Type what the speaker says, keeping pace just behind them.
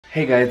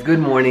Hey guys, good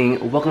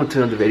morning. Welcome to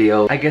another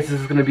video. I guess this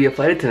is gonna be a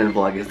flight attendant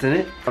vlog, isn't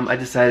it? I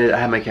decided I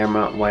have my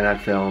camera, why not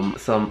film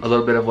a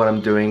little bit of what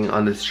I'm doing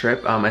on this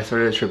trip. I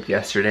started the trip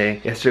yesterday.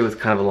 Yesterday was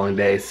kind of a long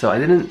day, so I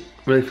didn't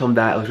really film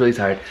that. I was really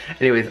tired.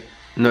 Anyways,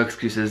 no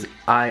excuses.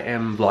 I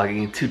am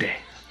vlogging today.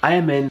 I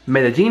am in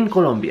Medellin,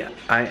 Colombia.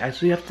 I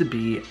actually have to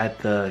be at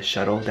the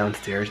shuttle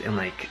downstairs in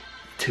like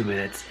 2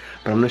 minutes,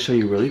 but I'm gonna show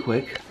you really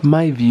quick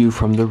my view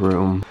from the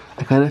room.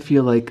 I kind of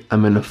feel like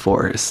I'm in a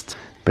forest,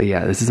 but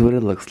yeah, this is what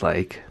it looks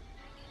like.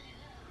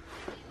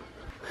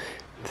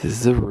 This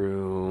is the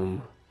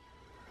room.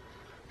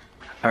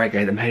 Alright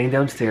guys, I'm heading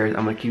downstairs.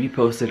 I'm gonna keep you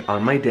posted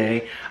on my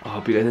day. I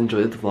hope you guys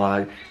enjoyed the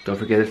vlog. Don't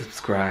forget to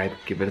subscribe,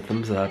 give it a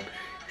thumbs up.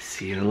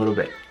 See you in a little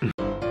bit.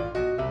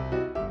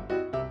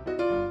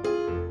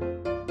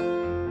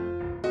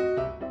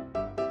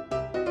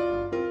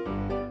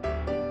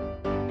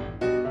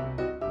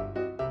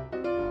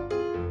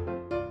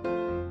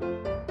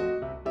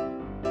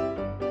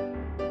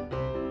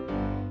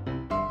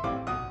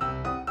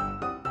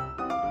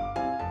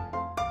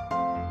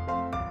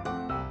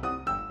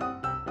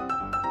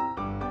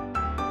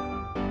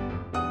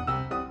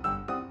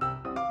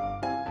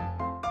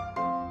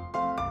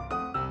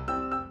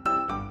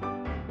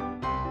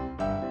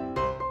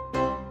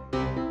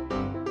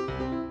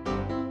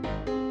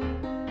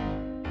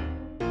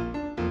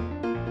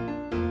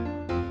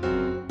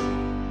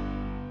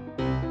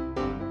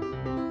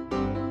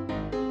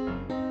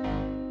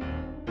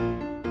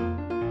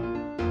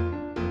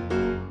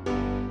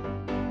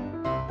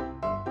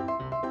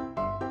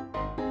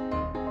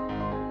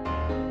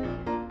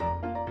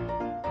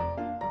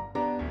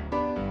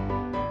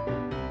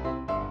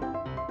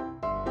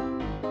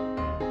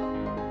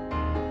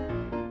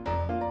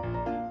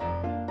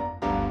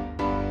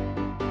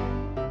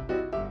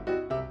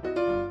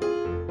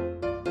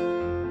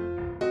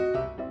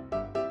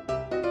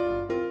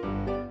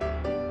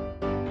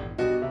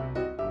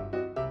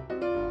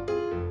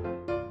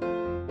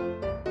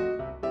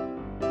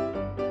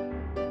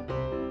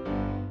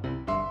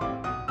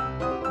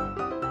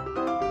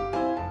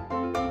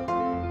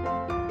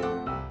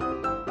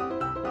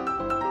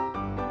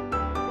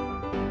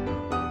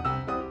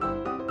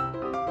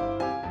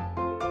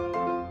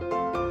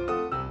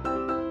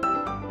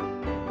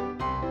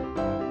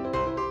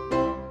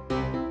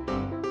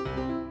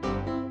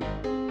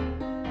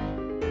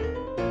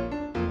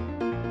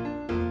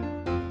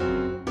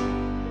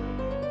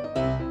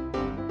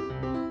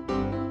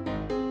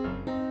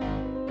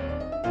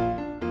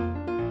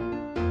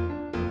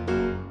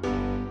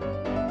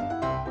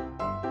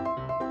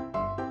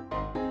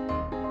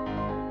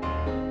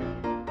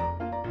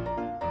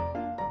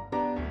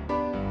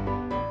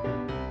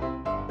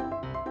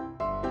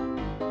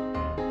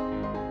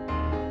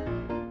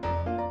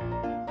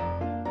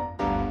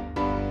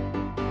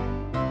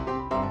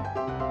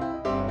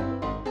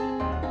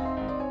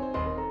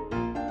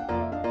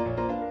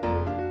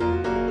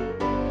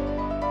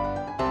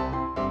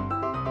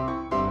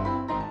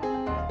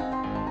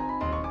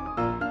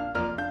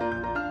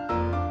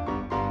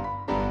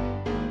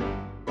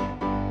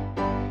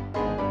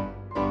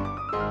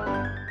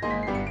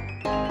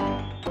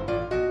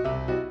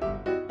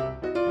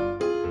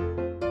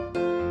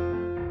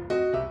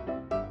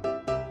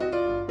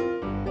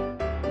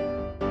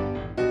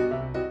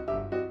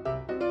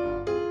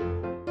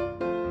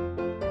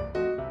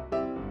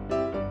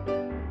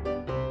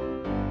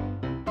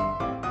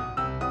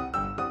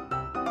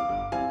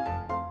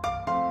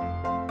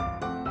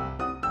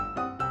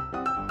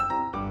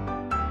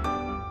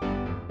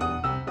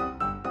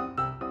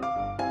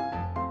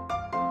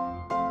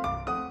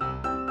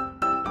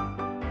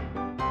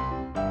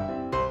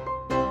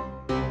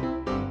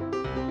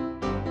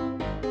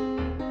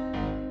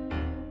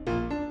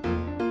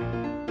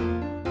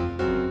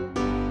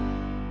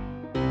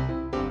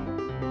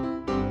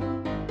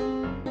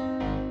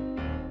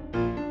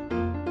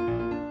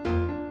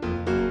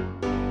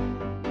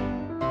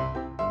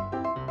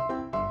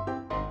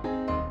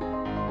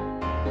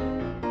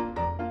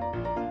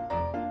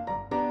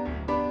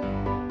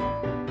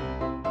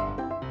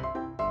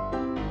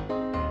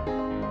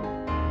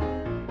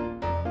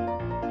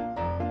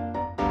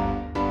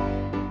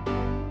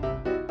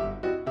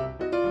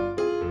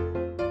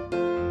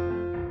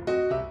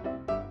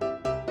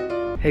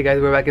 Hey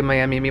guys, we're back in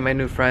Miami. Meet my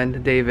new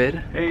friend, David.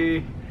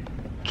 Hey.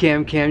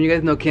 Cam, you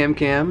guys know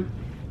Cam?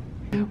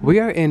 We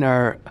are in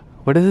our,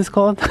 what is this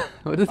called?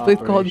 What is this place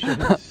called?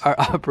 Our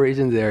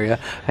operations area.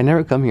 I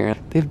never come here.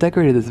 They've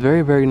decorated this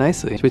very, very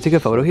nicely. Should we take a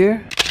photo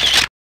here?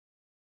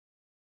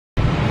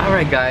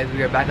 Alright guys,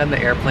 we are back on the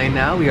airplane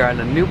now. We are on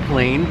a new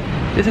plane.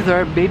 This is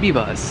our baby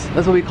bus.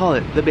 That's what we call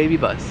it, the baby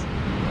bus.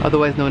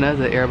 Otherwise known as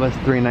the Airbus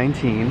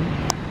 319.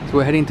 So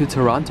we're heading to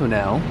Toronto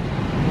now.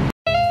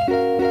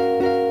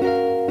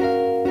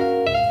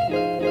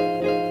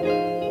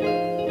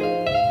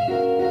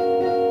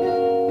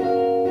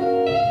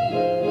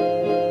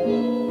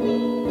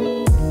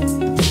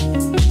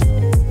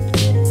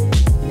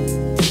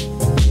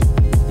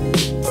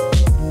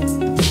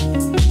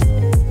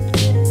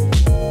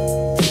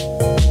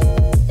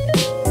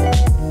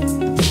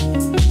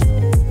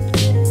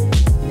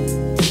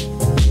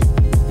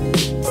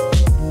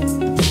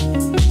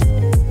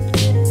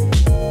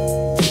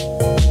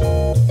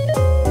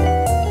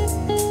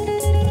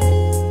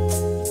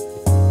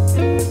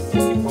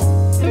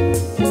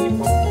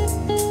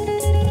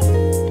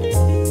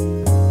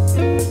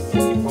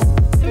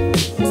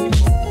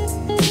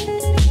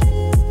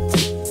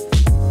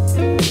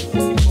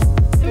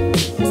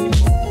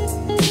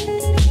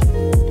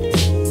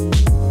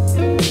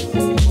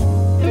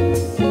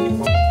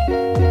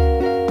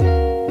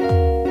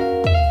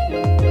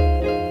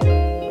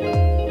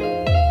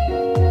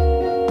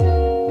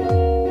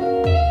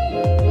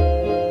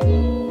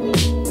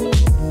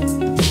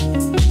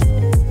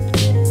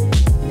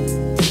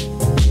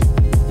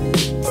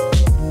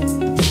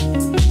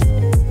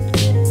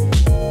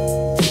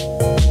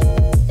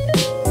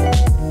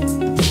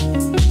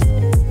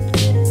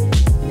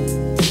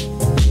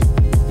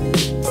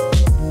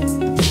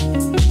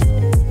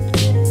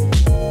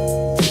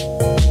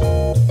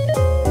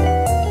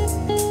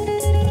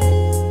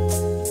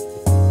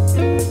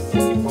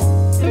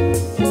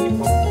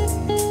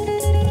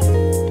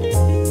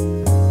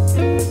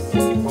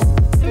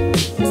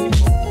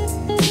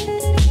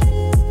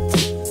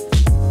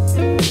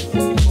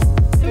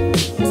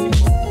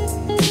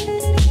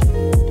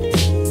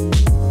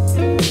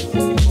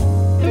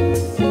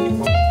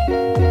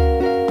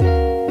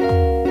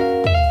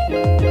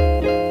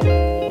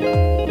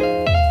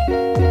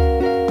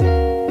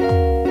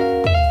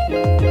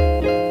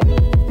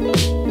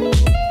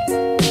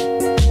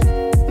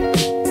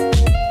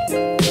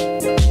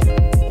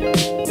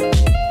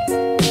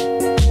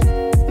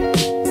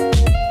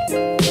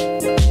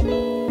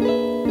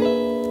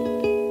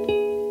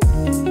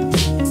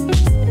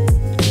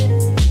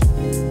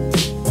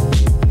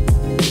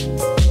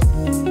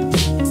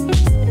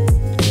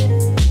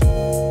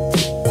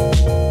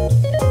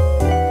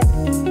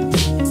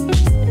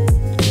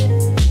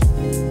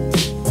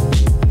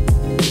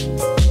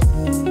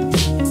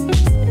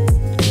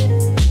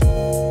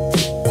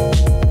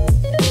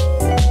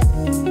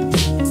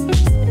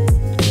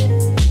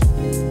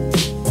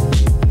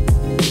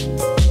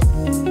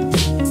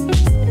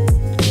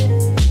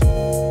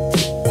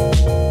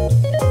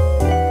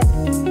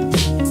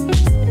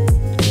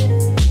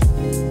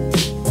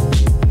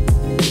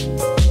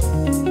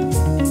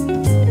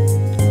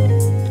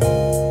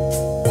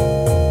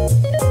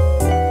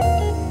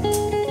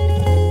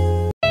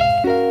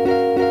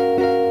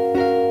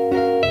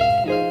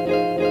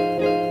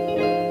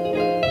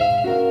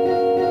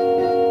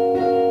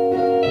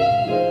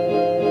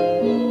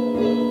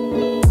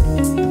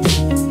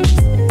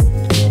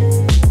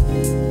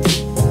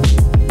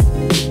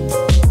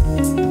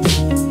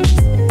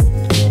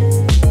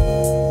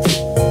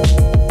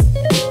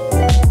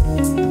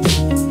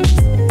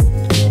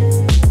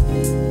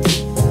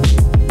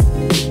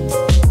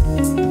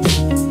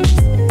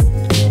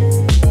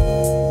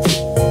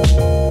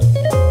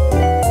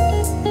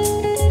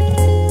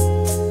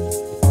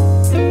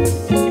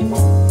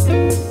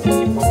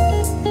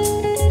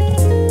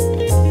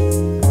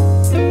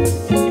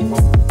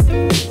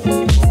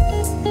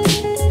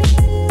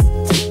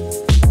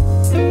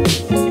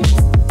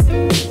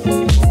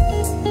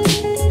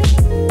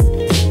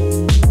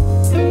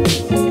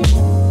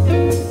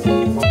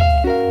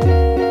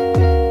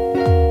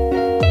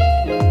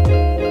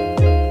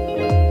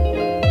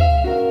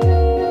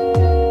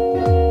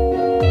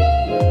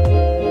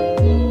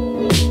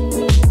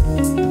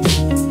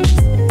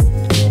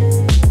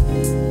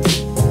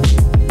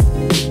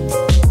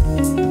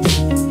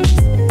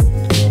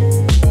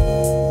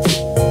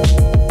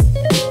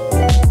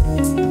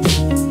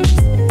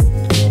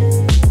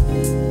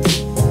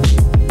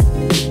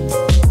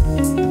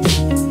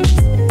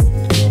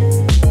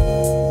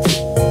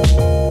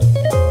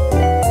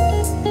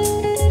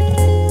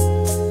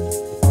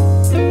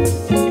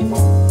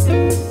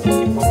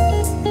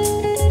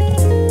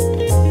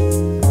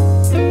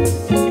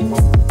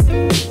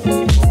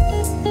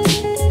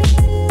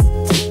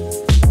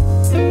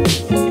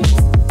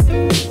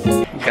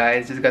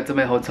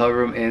 hotel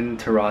room in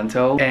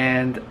Toronto,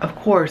 and of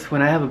course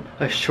when I have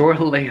a short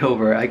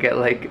layover I get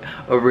like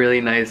a really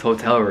nice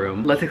hotel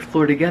room. Let's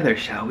explore together,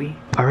 shall we?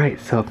 Alright,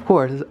 so of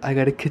course I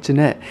got a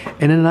kitchenette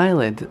and an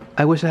island.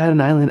 I wish I had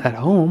an island at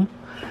home,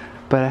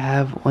 but I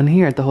have one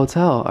here at the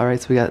hotel.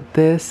 Alright, so we got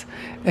this,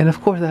 and of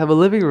course I have a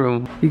living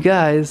room. You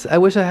guys, I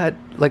wish I had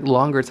like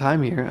longer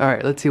time here.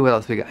 Alright, let's see what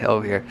else we got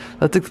over here.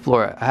 Let's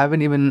explore it. I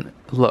haven't even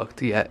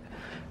looked yet.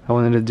 I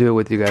wanted to do it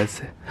with you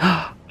guys.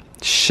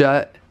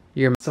 Shut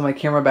your... So my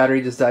camera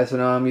battery just died, so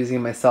now I'm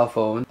using my cell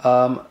phone.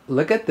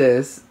 Look at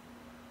this.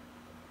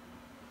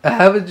 I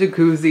have a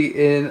jacuzzi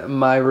in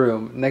my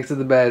room next to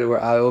the bed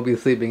where I will be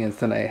sleeping in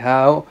tonight.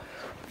 How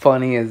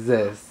funny is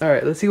this?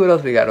 Alright, let's see what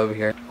else we got over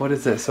here. What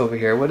is this over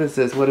here? What is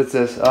this? What is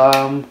this?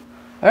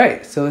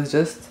 Alright, so it's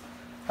just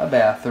a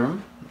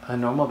bathroom, a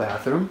normal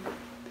bathroom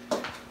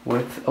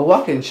with a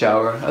walk-in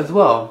shower as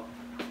well.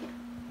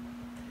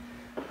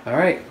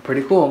 Alright,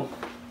 pretty cool.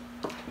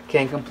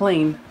 Can't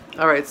complain.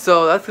 Alright,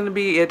 so that's gonna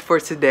be it for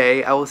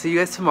today. I will see you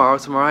guys tomorrow.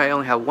 Tomorrow I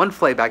only have one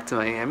flight back to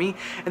Miami,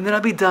 and then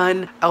I'll be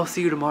done. I'll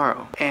see you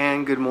tomorrow.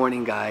 And good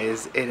morning,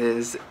 guys. It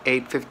is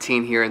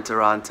 8:15 here in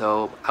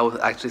Toronto. I was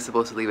actually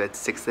supposed to leave at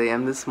 6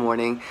 a.m. this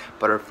morning,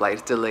 but our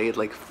flight's delayed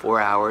like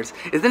 4 hours.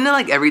 Isn't it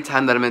like every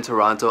time that I'm in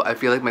Toronto, I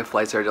feel like my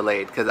flights are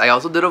delayed? Because I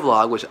also did a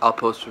vlog, which I'll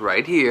post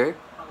right here,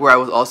 where I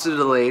was also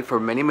delayed for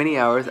many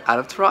hours out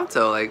of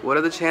Toronto. Like, what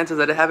are the chances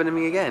that it happened to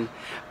me again?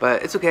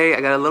 But it's okay, I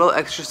got a little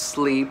extra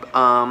sleep.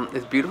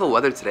 It's beautiful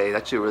weather today. It's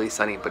actually really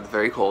sunny, but it's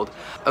very cold.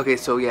 Okay,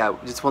 so yeah,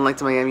 just one leg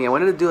to Miami. I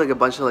wanted to do like a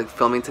bunch of like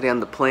filming today on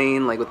the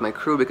plane, like with my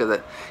crew, because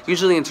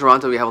usually in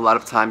Toronto we have a lot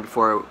of time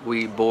before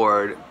we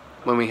board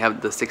when we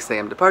have the 6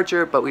 a.m.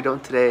 departure, but we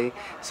don't today.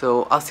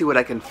 So I'll see what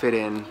I can fit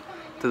in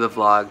to the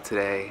vlog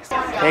today.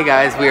 Hey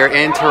guys, we are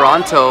in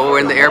Toronto. We're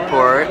in the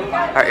airport.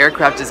 Our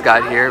aircraft just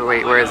got here.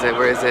 Wait, where is it?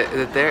 Where is it? Is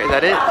it there? Is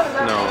that it?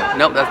 No.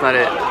 Nope, that's not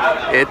it.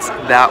 It's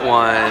that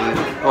one.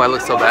 Oh, I look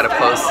so bad up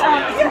close.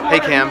 Hey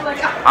Cam.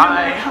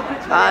 Hi.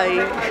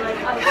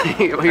 Hi.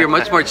 You're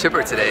much more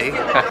chipper today.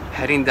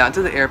 Heading down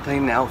to the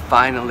airplane now,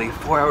 finally.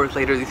 4 hours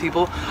later, these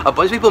people, a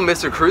bunch of people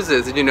missed their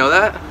cruises. Did you know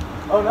that?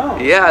 Oh no.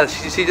 Yeah,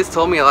 she just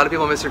told me a lot of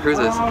people miss their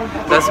cruises.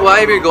 That's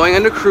why if you're going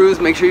on a cruise,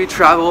 make sure you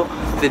travel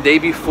the day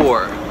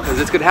before, because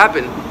this could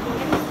happen.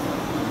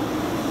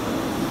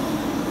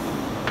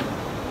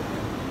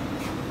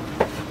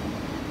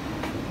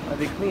 Are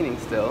they cleaning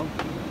still?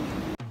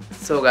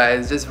 So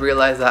guys, just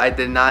realized that I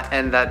did not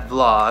end that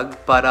vlog,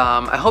 but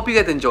I hope you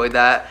guys enjoyed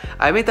that.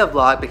 I made that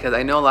vlog because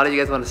I know a lot of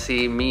you guys want to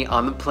see me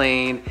on the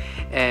plane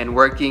and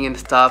working and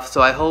stuff,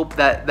 so I hope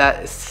that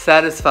that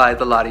satisfies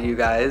a lot of you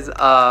guys.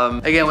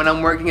 Again, when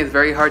I'm working, it's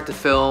very hard to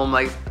film.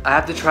 Like, I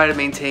have to try to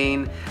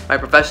maintain my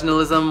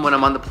professionalism when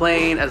I'm on the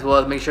plane, as well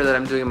as make sure that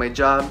I'm doing my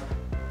job.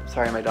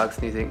 Sorry, my dog's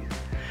sneezing.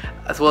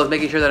 As well as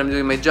making sure that I'm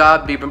doing my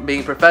job,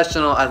 being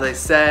professional, as I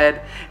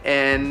said,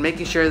 and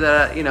making sure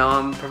that, you know,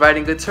 I'm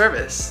providing good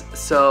service.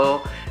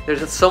 So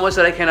there's so much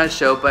that I cannot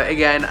show, but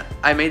again,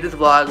 I made this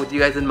vlog with you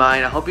guys in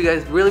mind. I hope you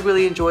guys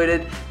really enjoyed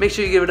it. Make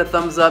sure you give it a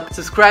thumbs up.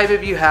 Subscribe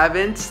if you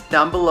haven't.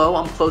 Down below,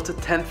 I'm close to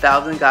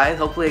 10,000 guys.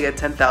 Hopefully I get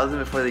 10,000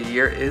 before the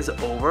year is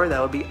over.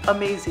 That would be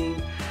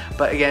amazing.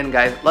 But again,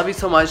 guys, love you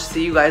so much.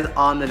 See you guys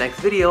on the next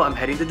video. I'm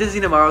heading to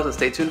Disney tomorrow, so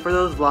stay tuned for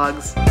those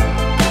vlogs.